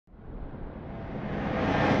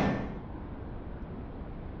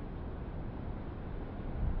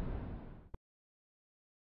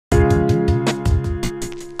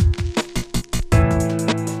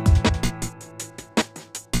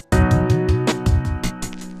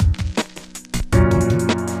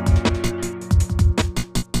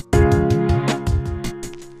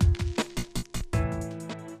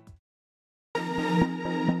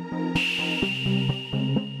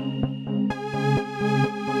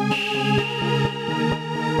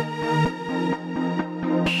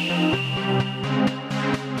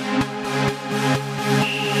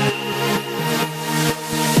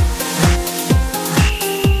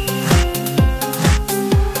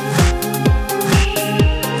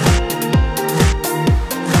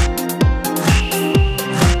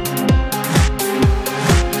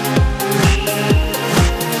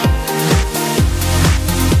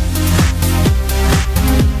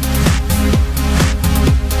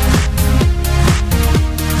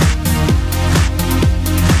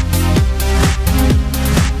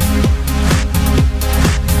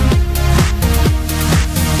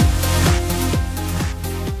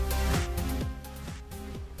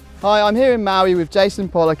Hi, I'm here in Maui with Jason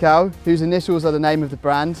Polakau, whose initials are the name of the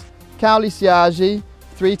brand, Kauli Siagi,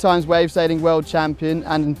 3-time wave sailing world champion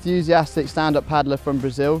and enthusiastic stand-up paddler from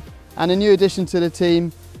Brazil, and a new addition to the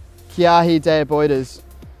team, Kiahi de Aboidas.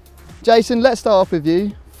 Jason, let's start off with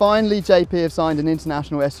you. Finally, JP have signed an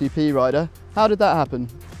international SUP rider. How did that happen?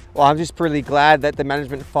 Well, I'm just pretty glad that the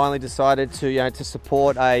management finally decided to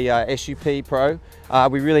support a SUP pro.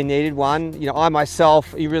 We really needed one. I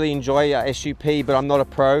myself, really enjoy SUP, but I'm not a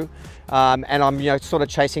pro, and I'm sort of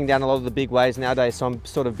chasing down a lot of the big waves nowadays. So I'm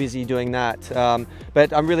sort of busy doing that.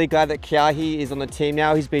 But I'm really glad that Kiahi is on the team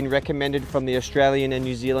now. He's been recommended from the Australian and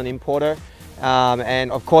New Zealand importer,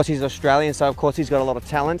 and of course he's Australian, so of course he's got a lot of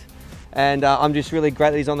talent. And I'm just really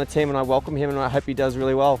great that he's on the team, and I welcome him, and I hope he does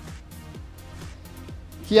really well.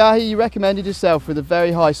 Kiahi, you recommended yourself with a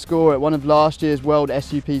very high score at one of last year's World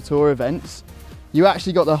SUP Tour events. You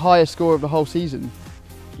actually got the highest score of the whole season.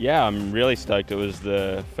 Yeah, I'm really stoked. It was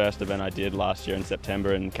the first event I did last year in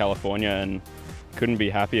September in California, and couldn't be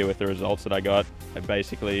happier with the results that I got.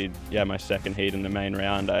 Basically, my second heat in the main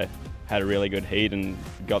round, I had a really good heat and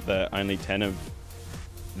got the only 10 of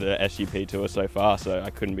the SUP Tour so far, so I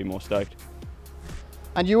couldn't be more stoked.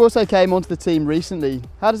 And you also came onto the team recently.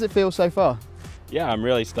 How does it feel so far? Yeah, I'm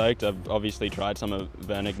really stoked. I've obviously tried some of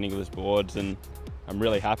Werner Knigler's boards and I'm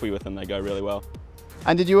really happy with them. They go really well.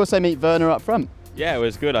 And did you also meet Werner up front? Yeah, it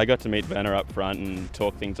was good. I got to meet Werner up front and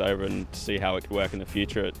talk things over and see how it could work in the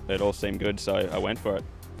future. It all seemed good, so I went for it.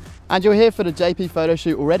 And you're here for the JP photo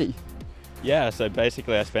shoot already? Yeah, so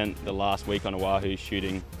basically I spent the last week on Oahu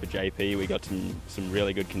shooting for JP. We got some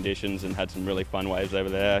really good conditions and had some really fun waves over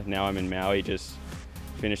there. Now I'm in Maui just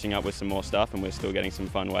finishing up with some more stuff, and we're still getting some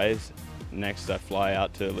fun waves. Next I fly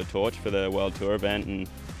out to La Torch for the World Tour event, and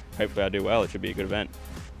hopefully I do well. It should be a good event.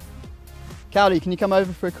 Kauli, can you come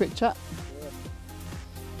over for a quick chat? Yeah.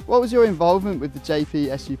 What was your involvement with the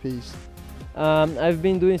JP SUPs? I've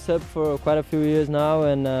been doing SUP for quite a few years now,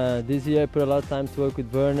 and this year I put a lot of time to work with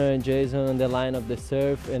Werner and Jason on the line of the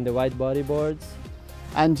surf and the wide body boards.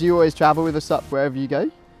 And do you always travel with a SUP wherever you go?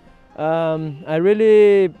 I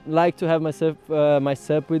really like to have my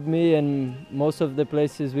SUP with me, and most of the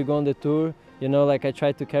places we go on the tour, like I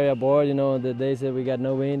try to carry a board, the days that we got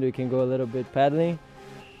no wind, we can go a little bit paddling.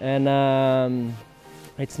 And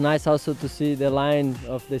it's nice also to see the line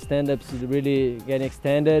of the stand-ups really getting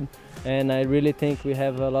extended, and I really think we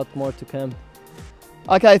have a lot more to come.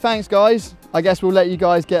 Okay, thanks guys. I guess we'll let you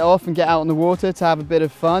guys get off and get out on the water to have a bit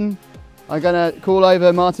of fun. I'm going to call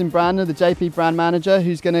over Martin Brandner, the JP brand manager,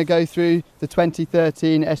 who's going to go through the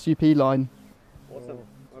 2013 SUP line. Awesome.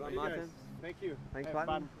 Well done, Martin. Thank you. Thanks,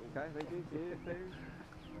 Martin. Okay, thank you. See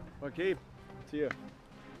you. Okay, see you.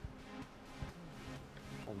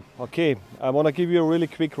 Okay, I want to give you a really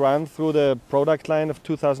quick run through the product line of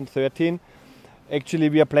 2013. Actually,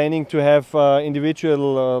 we are planning to have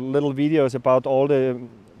individual little videos about all the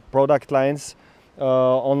product lines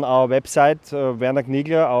on our website. Werner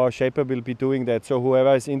Knigler, our shaper, will be doing that. So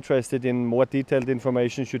whoever is interested in more detailed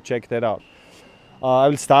information should check that out. I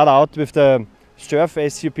will start out with the surf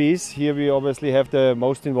SUPs. Here we obviously have the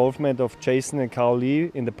most involvement of Jason and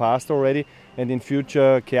Kauli in the past already, and in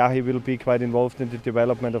future Kiahi will be quite involved in the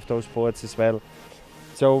development of those boards as well.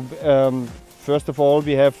 So first of all,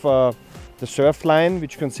 we have the surf line,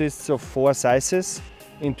 which consists of 4 sizes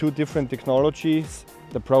in 2 different technologies.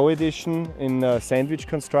 The Pro Edition in sandwich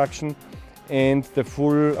construction, and the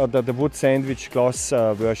full the wood sandwich gloss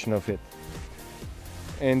version of it.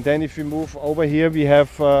 And then if we move over here, we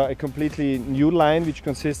have a completely new line which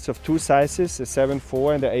consists of 2 sizes, a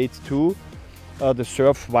 7.4 and a 8.2, the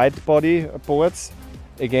Surf wide body boards.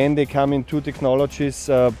 Again, they come in 2 technologies,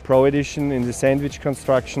 Pro Edition in the sandwich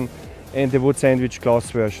construction and the wood sandwich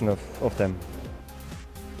gloss version of them.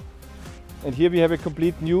 And here we have a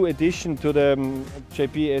complete new addition to the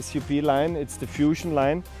JP SUP line. It's the Fusion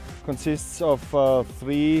line. Consists of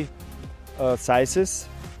 3 sizes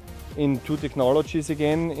in 2 technologies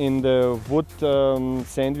again, in the wood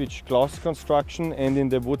sandwich gloss construction and in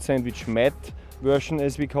the wood sandwich matte version,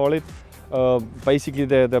 as we call it. Basically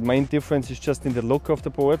the main difference is just in the look of the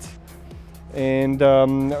boards. And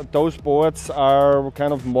those boards are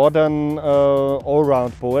kind of modern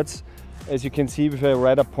all-round boards. As you can see, with a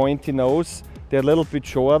rather pointy nose, they're a little bit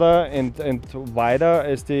shorter and wider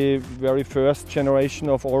as the very first generation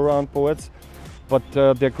of all-round boards. But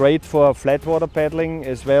they're great for flat water paddling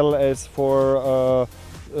as well as for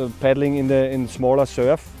paddling in smaller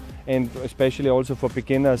surf, and especially also for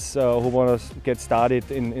beginners who want to get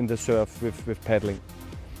started in the surf with paddling.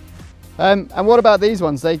 And what about these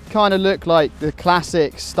ones? They kind of look like the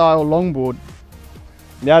classic style longboard.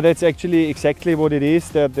 Yeah, that's actually exactly what it is.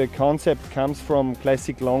 The concept comes from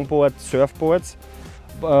classic longboard surfboards.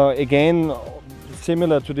 Again,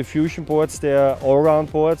 similar to the fusion boards, they are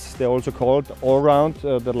all-round boards. They're also called all-round.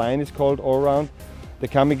 The line is called all-round. They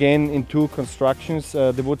come again in two constructions,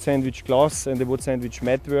 the wood sandwich gloss and the wood sandwich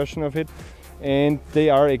matte version of it. And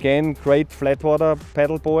they are again great flat water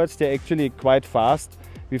paddle boards. They're actually quite fast.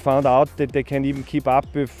 We found out that they can even keep up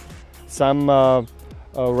with some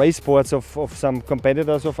race boards of some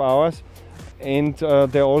competitors of ours. And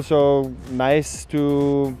they're also nice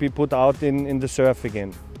to be put out in the surf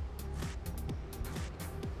again.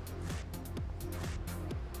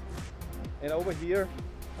 And over here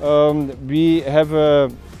we have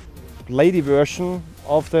a lady version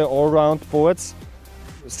of the all-round boards.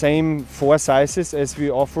 Same 4 sizes as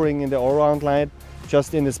we're offering in the all-round line,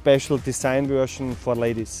 just in a special design version for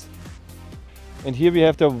ladies. And here we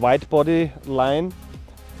have the wide body line.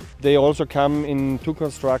 They also come in 2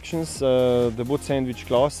 constructions, the wood sandwich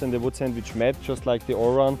gloss and the wood sandwich matte, just like the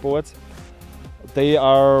all-round boards. They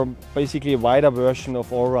are basically a wider version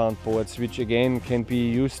of all-round boards, which again can be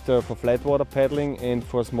used for flat water paddling and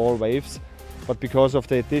for small waves. But because of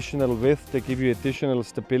the additional width, they give you additional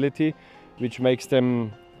stability, which makes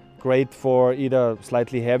them great for either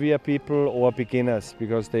slightly heavier people or beginners,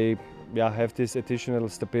 because they have this additional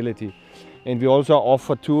stability. And we also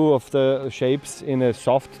offer 2 of the shapes in a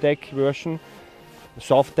soft deck version.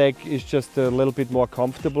 Soft deck is just a little bit more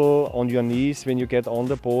comfortable on your knees when you get on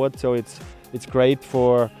the board, so it's great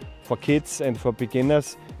for kids and for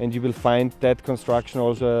beginners, and you will find that construction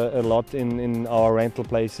also a lot in our rental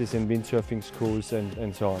places, in windsurfing schools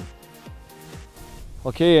and so on.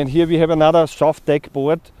 Okay, and here we have another soft deck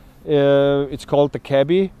board. It's called the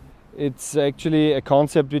Cabby. It's actually a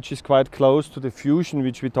concept which is quite close to the Fusion,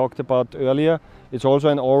 which we talked about earlier. It's also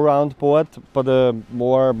an all-round board, but a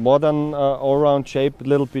more modern all-round shape, a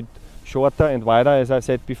little bit shorter and wider, as I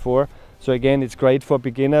said before. So again, it's great for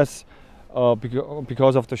beginners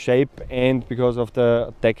because of the shape and because of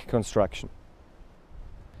the deck construction.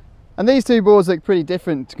 And these 2 boards look pretty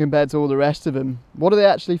different compared to all the rest of them. What are they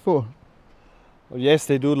actually for? Well, yes,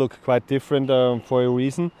 they do look quite different for a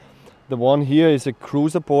reason. The one here is a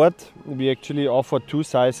cruiser board. We actually offer 2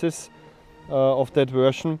 sizes of that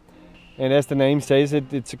version. And as the name says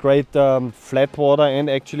it, it's a great flat water and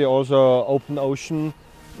actually also open ocean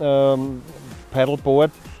paddle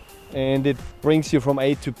board. And it brings you from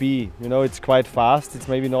A to B. You know, it's quite fast. It's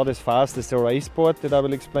maybe not as fast as the race board that I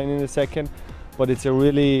will explain in a second, but it's a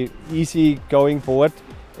really easy going board.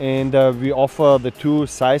 And we offer the 2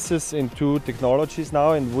 sizes in 2 technologies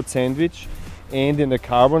now, in wood sandwich and in the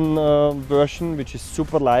carbon version, which is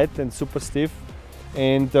super light and super stiff.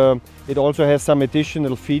 And it also has some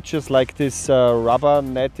additional features like this rubber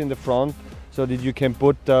net in the front, so that you can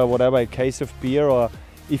put whatever, a case of beer, or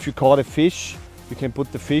if you caught a fish, you can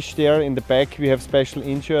put the fish there. In the back we have special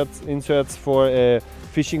inserts for a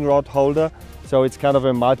fishing rod holder, so it's kind of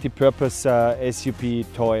a multi-purpose SUP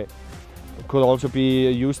toy. It could also be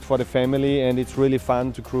used for the family, and it's really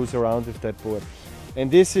fun to cruise around with that board. And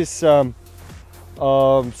this is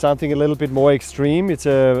something a little bit more extreme. It's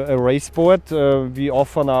a race board. We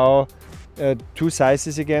offer now 2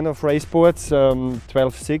 sizes again of race boards,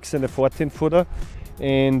 12.6 and a 14-footer.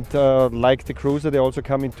 And like the cruiser, they also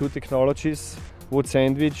come in 2 technologies, wood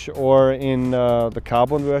sandwich or in the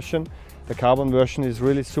carbon version. The carbon version is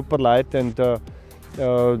really super light, and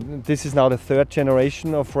this is now the 3rd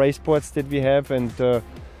generation of race boards that we have. And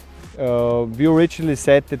we originally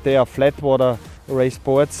said that they are flat water race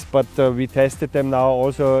boards, but we tested them now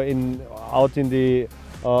also out in the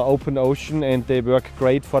open ocean, and they work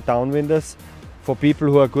great for downwinders. For people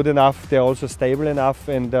who are good enough, they're also stable enough,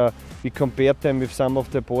 and we compared them with some of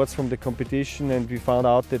the boards from the competition, and we found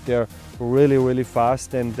out that they're really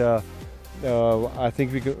fast, and I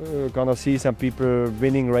think we're gonna see some people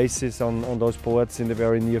winning races on those boards in the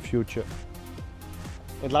very near future.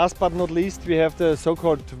 And last but not least, we have the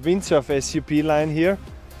so-called windsurf SUP line here.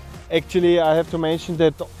 Actually, I have to mention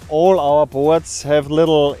that all our boards have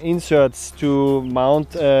little inserts to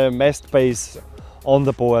mount a mast base on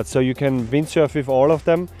the board, so you can windsurf with all of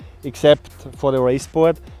them except for the race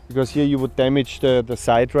board, because here you would damage the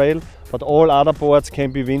side rail. But all other boards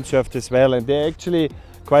can be windsurfed as well, and they're actually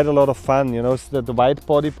quite a lot of fun. You know, so the wide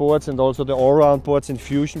body boards and also the all-round boards and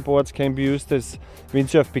fusion boards can be used as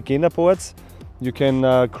windsurf beginner boards. You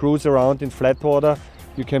can cruise around in flat water.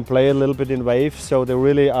 You can play a little bit in waves, so they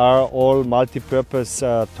really are all multi-purpose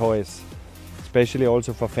toys, especially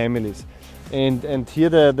also for families. And here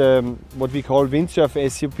the what we call windsurf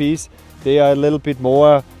SUPs, they are a little bit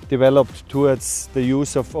more developed towards the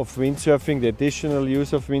use of windsurfing, the additional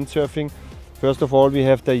use of windsurfing. First of all, we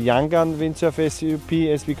have the young gun windsurf SUP,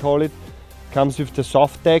 as we call it. Comes with the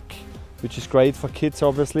soft deck, which is great for kids,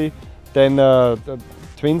 obviously. Then the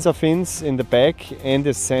twinser fins in the back and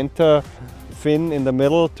the center fin in the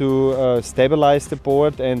middle to stabilize the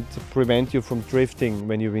board and to prevent you from drifting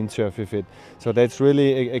when you windsurf with it. So that's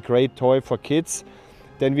really a great toy for kids.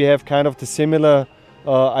 Then we have kind of the similar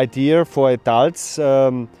idea for adults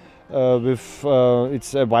it's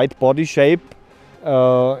a wide body shape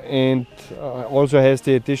and also has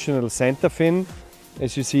the additional center fin,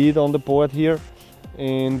 as you see it on the board here.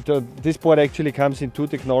 And this board actually comes in two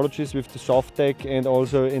technologies, with the soft deck and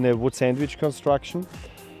also in a wood sandwich construction.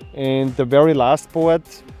 And the very last board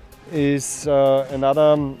is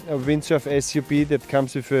another windsurf SUP that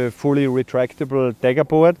comes with a fully retractable dagger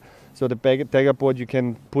board. So the dagger board, you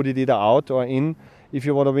can put it either out or in if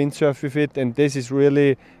you want to windsurf with it. And this is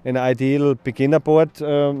really an ideal beginner board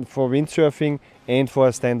for windsurfing and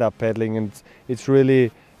for stand-up paddling. And it's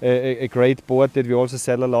really a great board that we also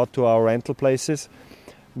sell a lot to our rental places.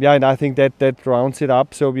 Yeah, and I think that rounds it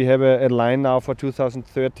up. So we have a line now for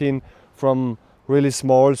 2013 from really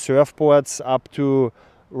small surfboards up to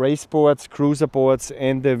race boards, cruiser boards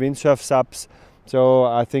and the windsurf SUPs. So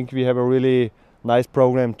I think we have a really nice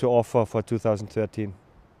program to offer for 2013.